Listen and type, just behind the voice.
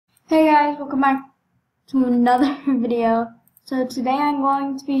Hey guys, welcome back to another video. So today I'm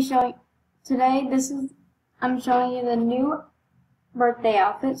showing you the new birthday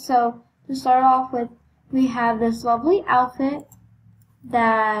outfit. So to start off with, we have this lovely outfit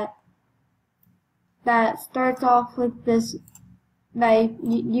that starts off with this.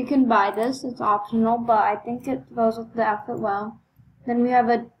 You can buy this, it's optional, but I think it goes with the outfit well. Then we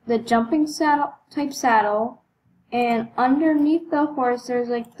have the jumping saddle, and underneath the horse there's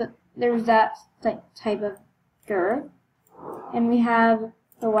that type of girth. And we have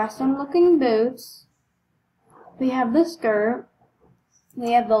the western looking boots. We have the skirt.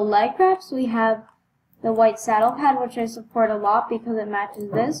 We have the leg wraps. We have the white saddle pad, which I support a lot because it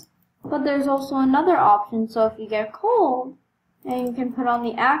matches this. But there's also another option, so if you get cold, then you can put on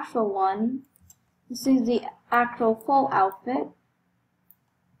the actual one. This is the actual full outfit.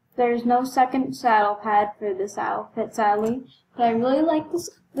 There's no second saddle pad for this outfit, sadly. But I really like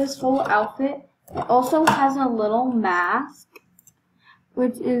this full outfit. It also has a little mask,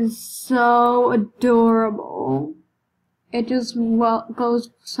 which is so adorable. It just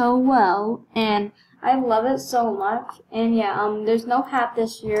goes so well, and I love it so much. And yeah, there's no hat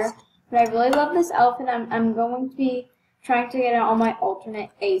this year, but I really love this outfit. I'm going to be trying to get it on my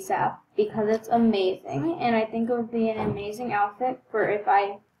alternate ASAP because it's amazing, and I think it would be an amazing outfit for if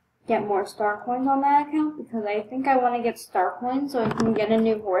I get more star coins on that account, because I think I want to get star coins so I can get a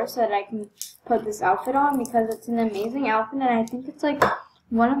new horse that I can put this outfit on, because it's an amazing outfit, and I think it's like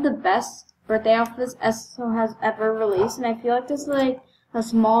one of the best birthday outfits ESO has ever released. And I feel like this is like a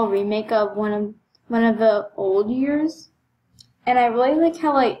small remake of one of the old years, and I really like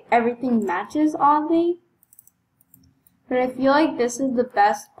how like everything matches oddly. But I feel like this is the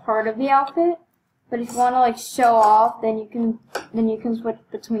best part of the outfit. But if you want to like show off, then you can switch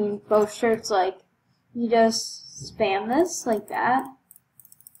between both shirts. Like you just spam this like that.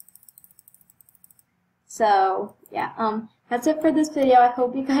 So yeah, that's it for this video. I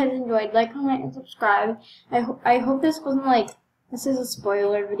hope you guys enjoyed. Like, comment, and subscribe. I hope this wasn't like, this is a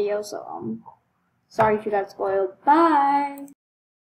spoiler video, so sorry if you got spoiled. Bye.